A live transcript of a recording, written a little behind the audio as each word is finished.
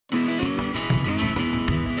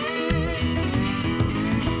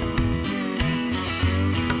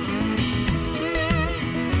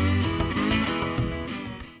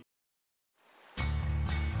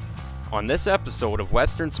On this episode of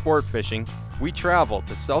Western Sport Fishing, we travel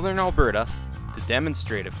to southern Alberta to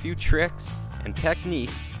demonstrate a few tricks and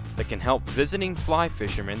techniques that can help visiting fly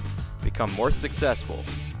fishermen become more successful.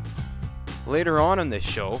 Later on in this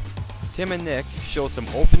show, Tim and Nick show some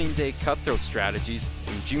opening day cutthroat strategies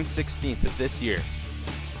from June 16th of this year.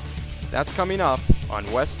 That's coming up on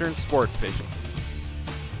Western Sport Fishing.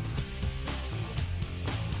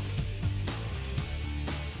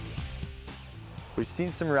 We've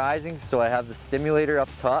seen some rising, so I have the Stimulator up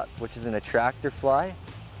top, which is an attractor fly.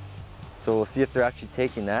 So we'll see if they're actually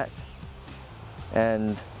taking that.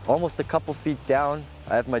 And almost a couple feet down,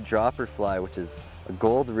 I have my dropper fly, which is a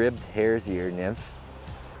gold-ribbed hare's ear nymph.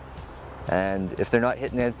 And if they're not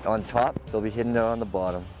hitting it on top, they'll be hitting it on the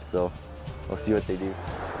bottom. So we'll see what they do.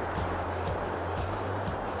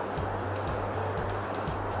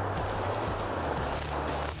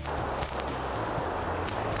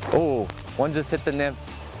 Oh, one just hit the nymph.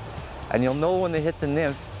 And you'll know when they hit the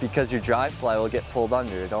nymph because your dry fly will get pulled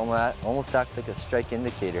under. It almost acts like a strike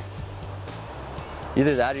indicator.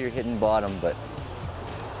 Either that or you're hitting bottom, but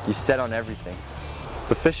you set on everything.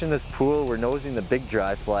 The fish in this pool were nosing the big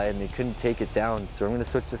dry fly and they couldn't take it down, so I'm going to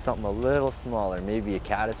switch to something a little smaller, maybe a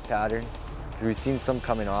caddis pattern, because we've seen some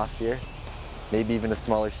coming off here, maybe even a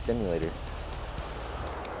smaller Stimulator.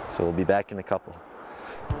 So we'll be back in a couple.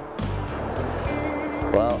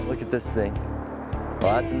 Wow, look at this thing.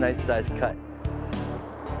 Well, that's a nice size cut.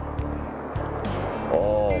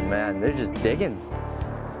 Oh man, they're just digging.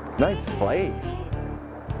 Nice fight.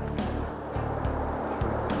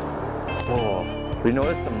 Oh, we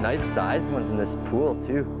noticed some nice sized ones in this pool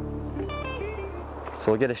too.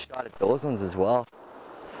 So we'll get a shot at those ones as well.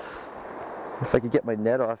 If I could get my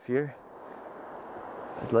net off here,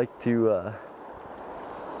 I'd like to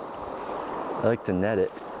net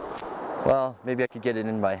it. Well, maybe I could get it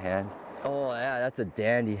in by hand. Oh yeah, that's a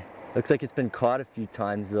dandy. Looks like it's been caught a few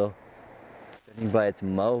times though, judging by its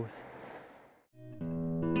mouth.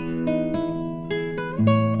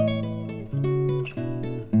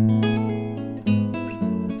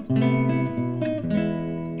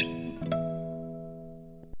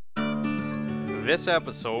 This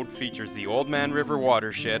episode features the Old Man River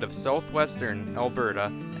watershed of southwestern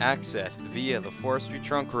Alberta, accessed via the Forestry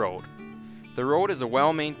Trunk Road. The road is a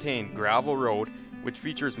well-maintained gravel road which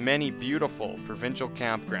features many beautiful provincial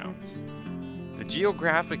campgrounds. The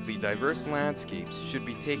geographically diverse landscapes should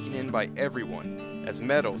be taken in by everyone, as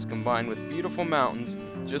meadows combine with beautiful mountains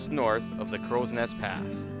just north of the Crow's Nest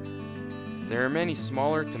Pass. There are many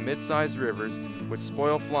smaller to mid-sized rivers which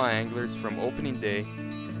spoil fly anglers from opening day,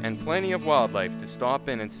 and plenty of wildlife to stop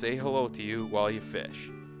in and say hello to you while you fish.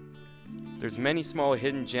 There's many small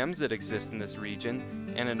hidden gems that exist in this region,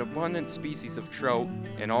 and an abundant species of trout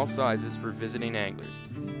in all sizes for visiting anglers.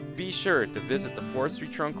 Be sure to visit the Forestry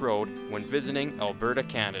Trunk Road when visiting Alberta,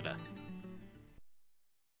 Canada.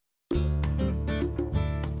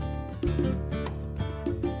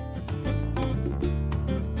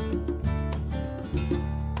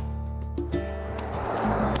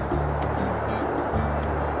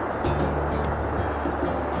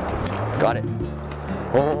 Got it.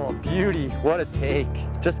 Oh, beauty, what a take.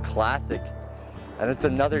 Just classic. And it's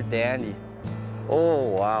another dandy. Oh,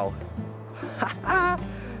 wow.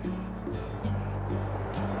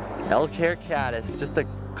 Elk hair caddis, just a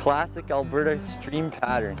classic Alberta stream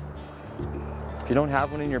pattern. If you don't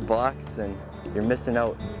have one in your box, then you're missing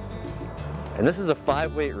out. And this is a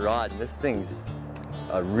 5-weight rod. This thing's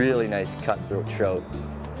a really nice cutthroat trout.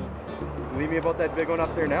 Believe me about that big one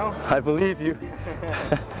up there now? I believe you.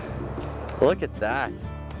 Look at that.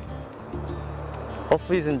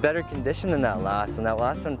 Hopefully he's in better condition than that last one. That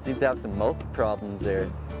last one seemed to have some mouth problems there.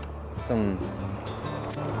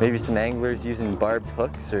 Maybe some anglers using barbed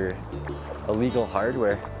hooks or illegal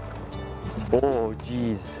hardware. Oh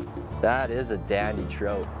geez, that is a dandy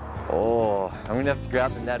trout. Oh, I'm gonna have to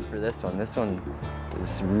grab the net for this one. This one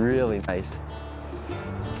is really nice.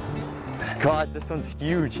 God, this one's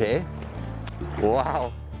huge, hey?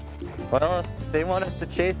 Wow. Well, if they want us to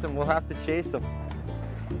chase them, we'll have to chase them.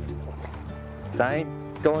 I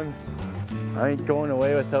ain't going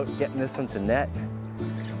away without getting this one to net.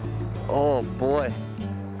 Oh boy.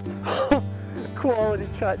 Quality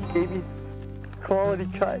cut, baby. Quality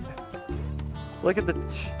cut. Look at the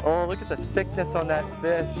thickness on that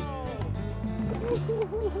fish.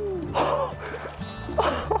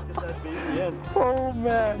 Oh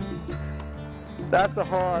man. That's a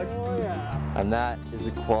hog. Oh, yeah. And that is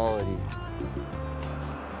a quality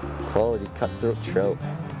cutthroat trout.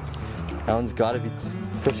 That one's got to be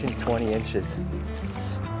pushing 20 inches.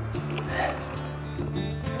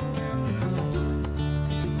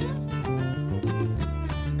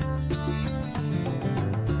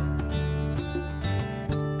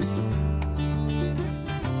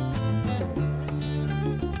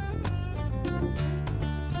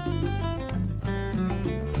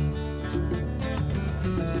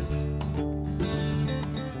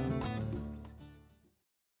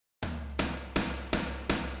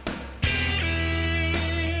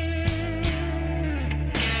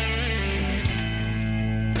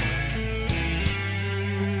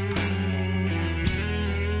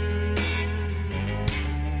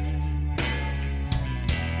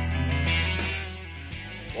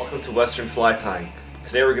 Welcome to Western Fly Tying.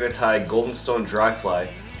 Today we're going to tie golden stone dry fly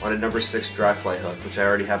on a number 6 dry fly hook, which I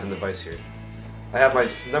already have in the vise here. I have my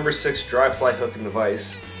number 6 dry fly hook in the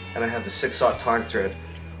vise, and I have a 6/0 tying thread,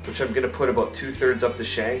 which I'm going to put about 2/3 up the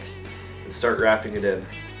shank and start wrapping it in.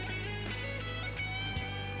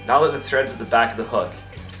 Now that the thread's at the back of the hook,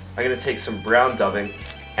 I'm going to take some brown dubbing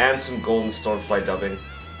and some golden stonefly dubbing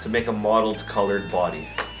to make a mottled colored body.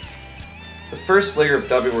 The first layer of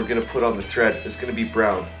dubbing we're going to put on the thread is going to be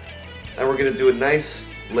brown, and we're going to do a nice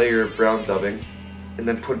layer of brown dubbing and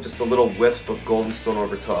then put just a little wisp of golden stone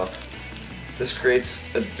over top. This creates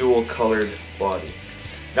a dual colored body.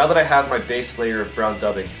 Now that I have my base layer of brown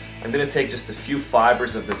dubbing, I'm going to take just a few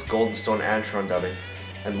fibers of this golden stone antron dubbing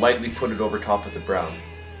and lightly put it over top of the brown.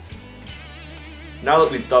 Now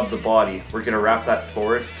that we've dubbed the body, we're going to wrap that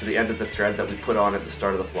forward to the end of the thread that we put on at the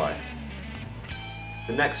start of the fly.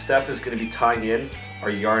 The next step is going to be tying in our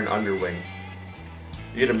yarn underwing.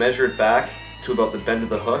 You're going to measure it back to about the bend of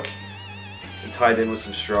the hook and tie it in with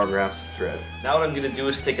some strong wraps of thread. Now what I'm going to do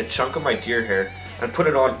is take a chunk of my deer hair and put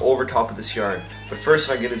it on over top of this yarn. But first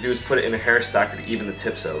what I'm going to do is put it in a hair stacker to even the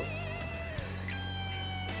tips out.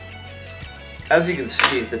 As you can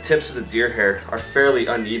see, the tips of the deer hair are fairly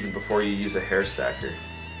uneven before you use a hair stacker.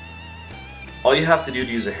 All you have to do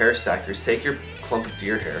to use a hair stacker is take your clump of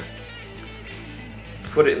deer hair,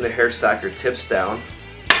 put it in the hair stacker tips down,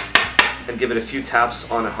 and give it a few taps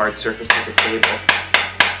on a hard surface like a table.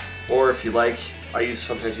 Or if you like, I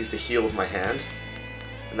sometimes use the heel of my hand,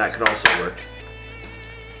 and that can also work.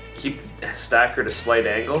 Keep the stacker at a slight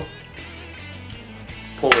angle,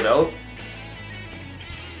 pull it out,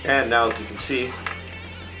 and now as you can see,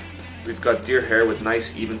 we've got deer hair with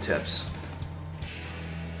nice even tips.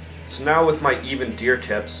 So now with my even deer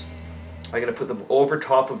tips, I'm going to put them over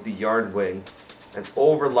top of the yarn wing and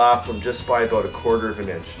overlap them just by about 1/4 of an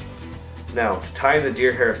inch. Now, to tie in the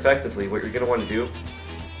deer hair effectively, what you're going to want to do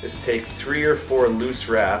is take 3 or 4 loose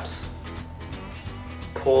wraps,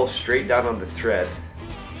 pull straight down on the thread.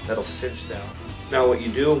 That'll cinch down. Now what you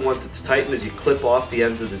do once it's tightened is you clip off the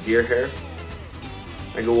ends of the deer hair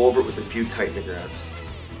and go over it with a few tightening wraps.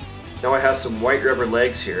 Now I have some white rubber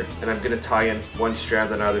legs here, and I'm going to tie in one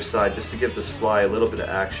strand on either side just to give this fly a little bit of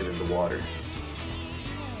action in the water.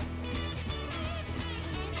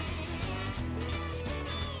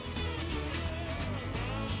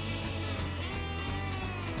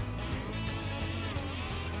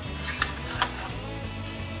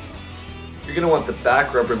 You're going to want the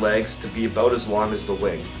back rubber legs to be about as long as the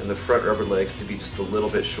wing, and the front rubber legs to be just a little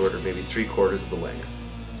bit shorter, maybe 3/4 of the length.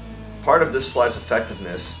 Part of this fly's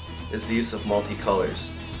effectiveness is the use of multicolors.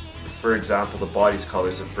 For example, the body's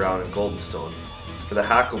colors of brown and golden stone. For the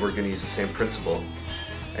hackle, we're going to use the same principle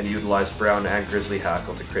and utilize brown and grizzly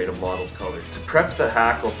hackle to create a mottled color. To prep the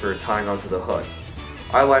hackle for tying onto the hook,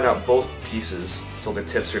 I line up both pieces so their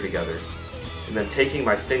tips are together, and then taking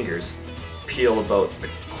my fingers, peel about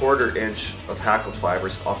 1/4 inch of hackle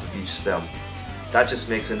fibers off of each stem. That just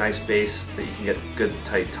makes a nice base that you can get good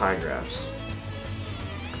tight tying wraps.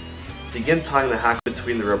 Begin tying the hackle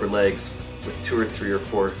between the rubber legs with 2 or 3 or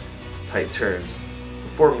 4 tight turns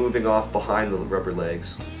before moving off behind the rubber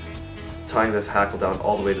legs, tying the hackle down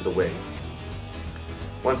all the way to the wing.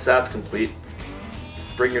 Once that's complete,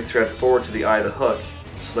 bring your thread forward to the eye of the hook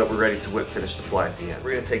so that we're ready to whip finish the fly at the end.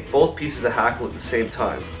 We're going to take both pieces of hackle at the same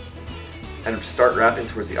time and start wrapping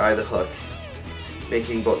towards the eye of the hook,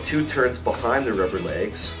 making about 2 turns behind the rubber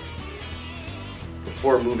legs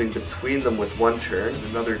before moving between them with 1 turn and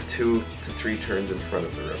another 2 to 3 turns in front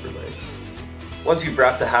of the rubber legs. Once you've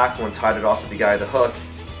wrapped the hackle and tied it off with the eye of the hook,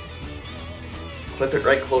 clip it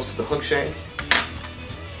right close to the hook shank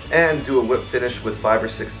and do a whip finish with 5 or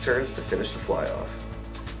 6 turns to finish the fly off.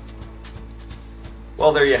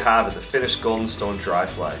 Well, there you have it, the finished golden stone dry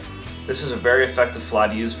fly. This is a very effective fly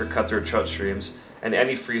to use for cutthroat trout streams and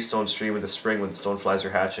any freestone stream in the spring when stoneflies are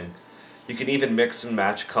hatching. You can even mix and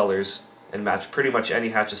match colors and match pretty much any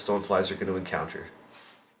hatch of stoneflies you're going to encounter.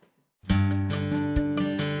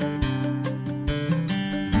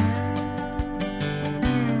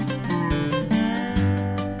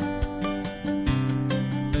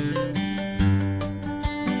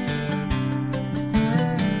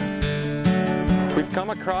 We've come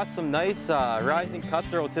across some nice rising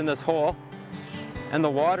cutthroats in this hole, and the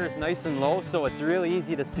water is nice and low, so it's really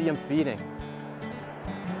easy to see them feeding,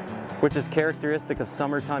 which is characteristic of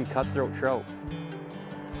summertime cutthroat trout.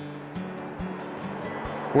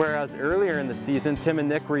 Whereas earlier in the season, Tim and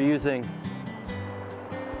Nick were using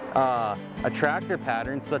attractor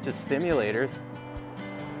patterns such as stimulators.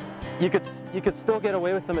 You could still get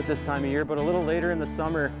away with them at this time of year, but a little later in the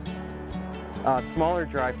summer, smaller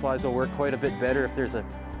dry flies will work quite a bit better if there's a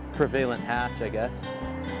prevalent hatch, I guess.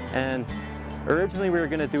 And originally we were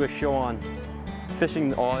going to do a show on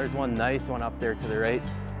fishing. Oh, there's one nice one up there to the right.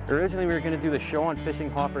 Originally we were going to do the show on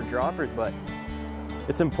fishing hopper droppers, but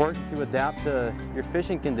it's important to adapt to your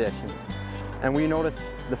fishing conditions. And we noticed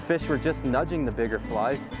the fish were just nudging the bigger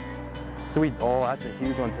flies. So oh, that's a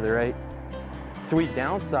huge one to the right. So we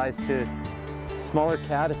downsized to smaller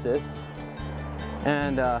caddises.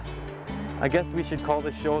 And I guess we should call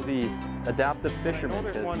this show the Adaptive Fisherman. I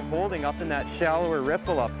know there's one holding up in that shallower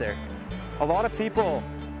riffle up there. A lot of people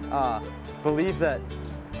believe that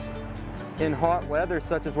in hot weather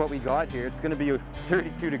such as what we got here, it's going to be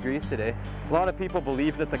 32 degrees today. A lot of people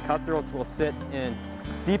believe that the cutthroats will sit in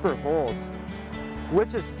deeper holes,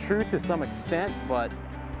 which is true to some extent, but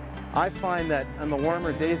I find that on the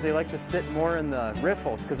warmer days they like to sit more in the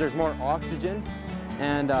riffles because there's more oxygen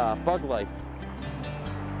and bug life.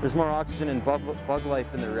 There's more oxygen and bug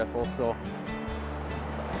life in the riffles, so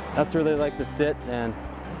that's where they like to sit, and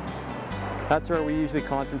that's where we usually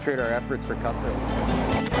concentrate our efforts for cutthroat.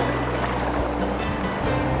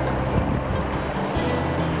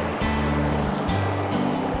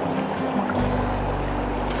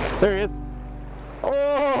 There he is.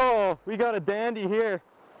 Oh, we got a dandy here.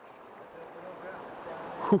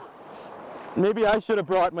 Whew. Maybe I should have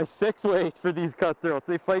brought my 6-weight for these cutthroats.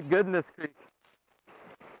 They fight good in this creek.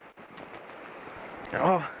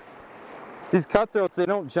 Oh, these cutthroats, they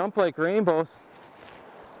don't jump like rainbows,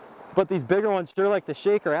 but these bigger ones sure like to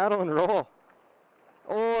shake, rattle, and roll.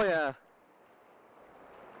 Oh yeah.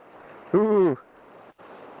 Ooh.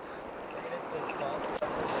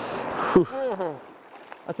 Whew.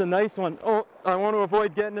 That's a nice one. Oh, I want to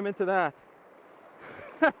avoid getting him into that.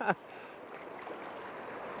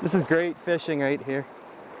 This is great fishing right here.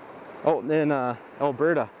 Oh, in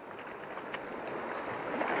Alberta.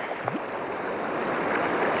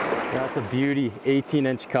 That's a beauty,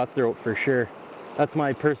 18-inch cutthroat for sure. That's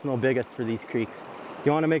my personal biggest for these creeks.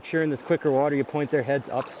 You want to make sure in this quicker water you point their heads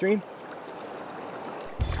upstream.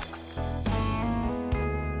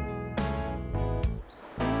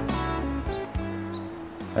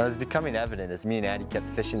 It was becoming evident as me and Andy kept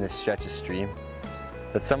fishing this stretch of stream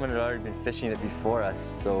that someone had already been fishing it before us.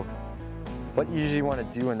 So what you usually want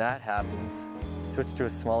to do when that happens, switch to a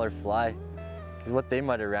smaller fly, because what they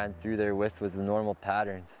might have ran through there with was the normal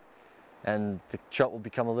patterns. And the trout will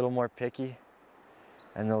become a little more picky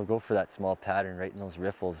and they'll go for that small pattern right in those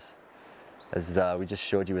riffles, as we just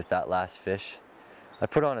showed you with that last fish. I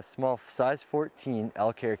put on a small size 14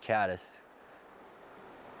 elk hair caddis,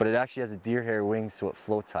 but it actually has a deer hair wing, so it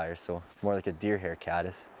floats higher, so it's more like a deer hair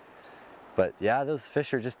caddis. But yeah, those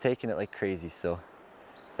fish are just taking it like crazy, so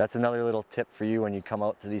that's another little tip for you when you come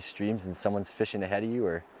out to these streams and someone's fishing ahead of you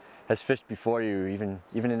or has fished before you,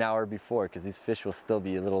 even an hour before, because these fish will still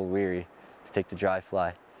be a little weary to take the dry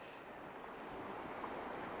fly.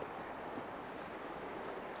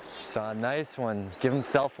 Saw a nice one give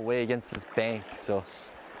himself away against this bank, so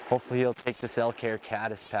hopefully he'll take this elk hair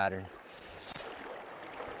caddis pattern.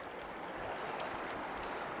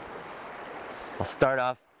 I'll start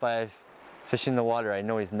off by fishing the water I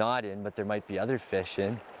know he's not in, but there might be other fish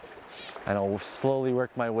in, and I'll slowly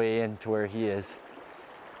work my way in to where he is.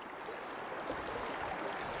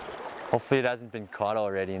 Hopefully it hasn't been caught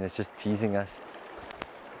already and it's just teasing us.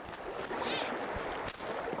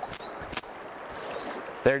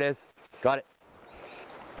 There it is, got it.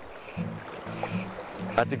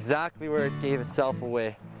 That's exactly where it gave itself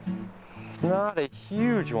away. It's not a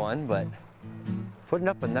huge one, but putting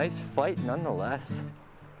up a nice fight nonetheless.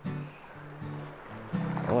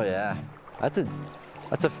 Oh yeah, that's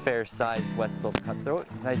a fair sized West Slope cutthroat.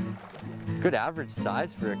 Nice, good average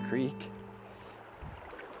size for a creek.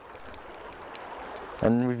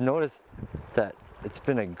 And we've noticed that it's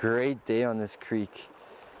been a great day on this creek.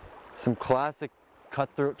 Some classic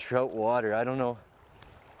cutthroat trout water. I don't know,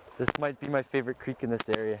 this might be my favorite creek in this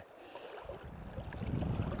area.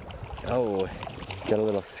 Oh, got a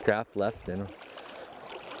little scrap left in him.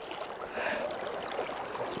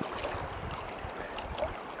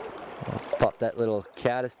 Pop that little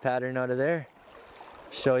caddis pattern out of there.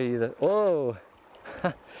 Show you the, whoa!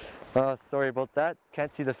 Oh, sorry about that.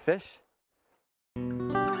 Can't see the fish.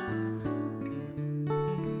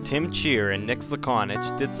 Tim Cheer and Nick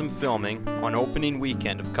Slakonich did some filming on opening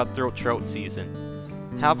weekend of cutthroat trout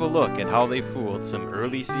season. Have a look at how they fooled some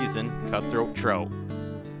early season cutthroat trout.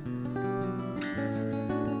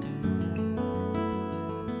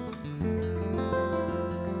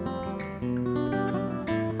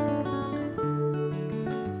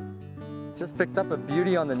 Just picked up a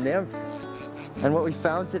beauty on the nymph, and what we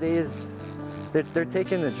found today is They're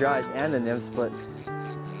taking the dries and the nymphs, but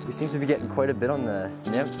we seem to be getting quite a bit on the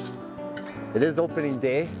nymph. It is opening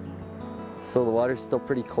day, so the water's still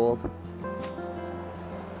pretty cold.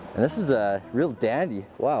 And this is a real dandy,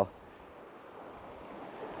 wow.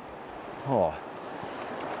 Oh.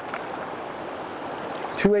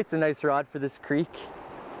 2-weight's a nice rod for this creek,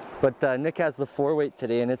 but Nick has the 4-weight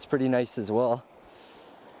today and it's pretty nice as well.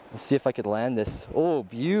 Let's see if I could land this. Oh,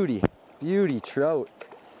 beauty, beauty trout.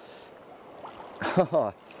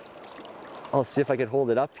 I'll see if I could hold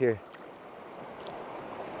it up here.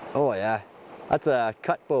 Oh yeah, that's a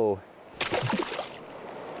cut bow.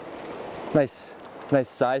 Nice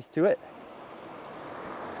size to it.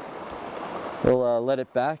 We'll let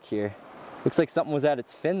it back here. Looks like something was at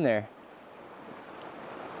its fin there.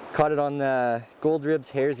 Caught it on the gold ribs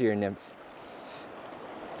hare's ear nymph.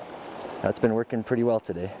 That's been working pretty well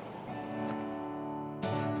today.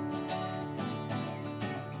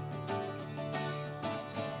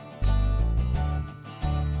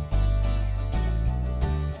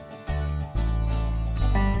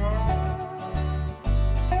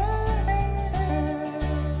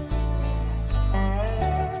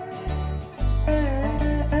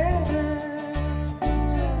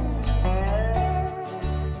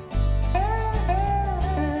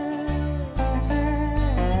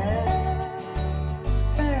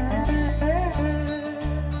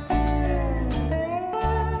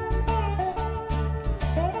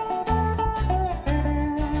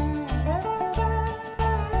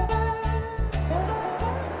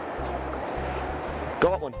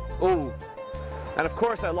 Got one. Oh, and of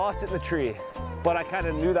course I lost it in the tree, but I kind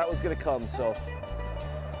of knew that was going to come, so.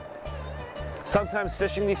 Sometimes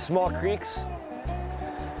fishing these small creeks,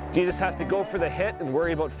 you just have to go for the hit and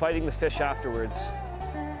worry about fighting the fish afterwards.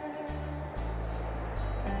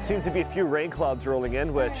 Seem to be a few rain clouds rolling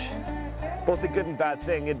in, which both a good and bad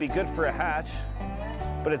thing. It'd be good for a hatch,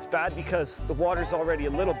 but it's bad because the water's already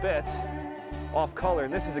a little bit off color,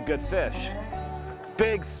 and this is a good fish.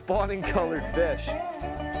 Big spawning colored fish.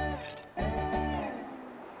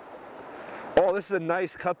 Oh, this is a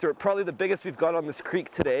nice cutthroat, probably the biggest we've got on this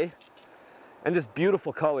creek today, and just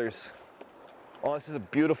beautiful colors. Oh, this is a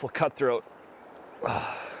beautiful cutthroat.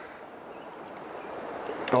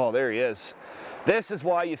 Oh, there he is. This is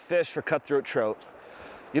why you fish for cutthroat trout.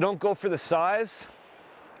 You don't go for the size,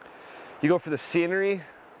 you go for the scenery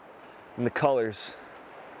and the colors.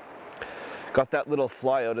 Got that little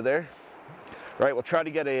fly out of there. Right, we'll try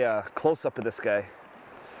to get a close-up of this guy.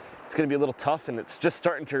 It's gonna be a little tough and it's just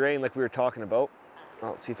starting to rain like we were talking about.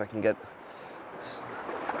 Well, let's see if I can get this.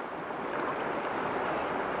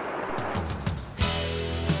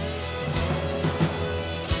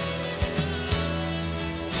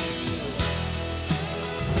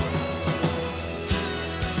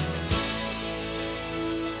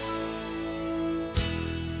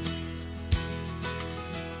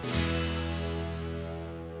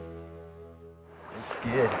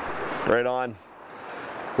 Good. Right on.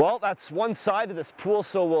 Well, that's one side of this pool,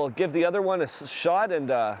 so we'll give the other one a shot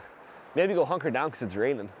and maybe go hunker down because it's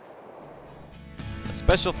raining. A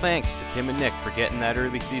special thanks to Tim and Nick for getting that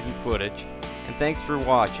early season footage, and thanks for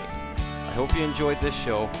watching. I hope you enjoyed this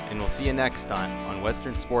show, and we'll see you next time on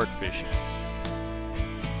Western Sport Fishing.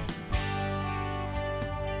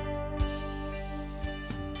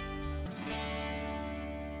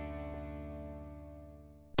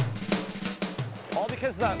 All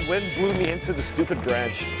because that wind blew me into the stupid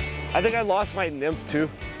branch. I think I lost my nymph too.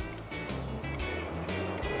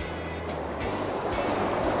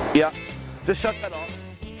 Yeah, just shut that off.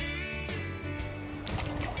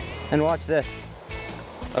 And watch this.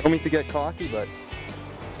 I don't mean to get cocky, but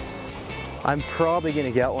I'm probably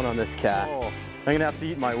gonna get one on this cast. Oh. I'm gonna have to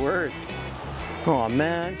eat my words. Oh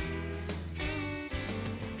man.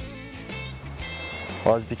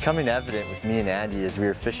 Well, it's becoming evident with me and Andy as we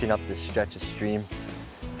were fishing up this stretch of stream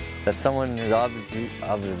that someone is obviously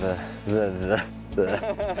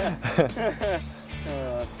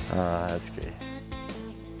that's great.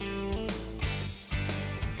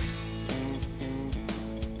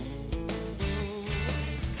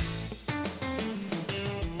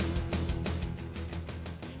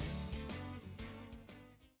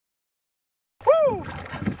 Woo!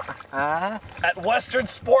 At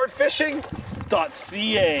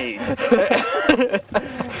WesternSportfishing.ca.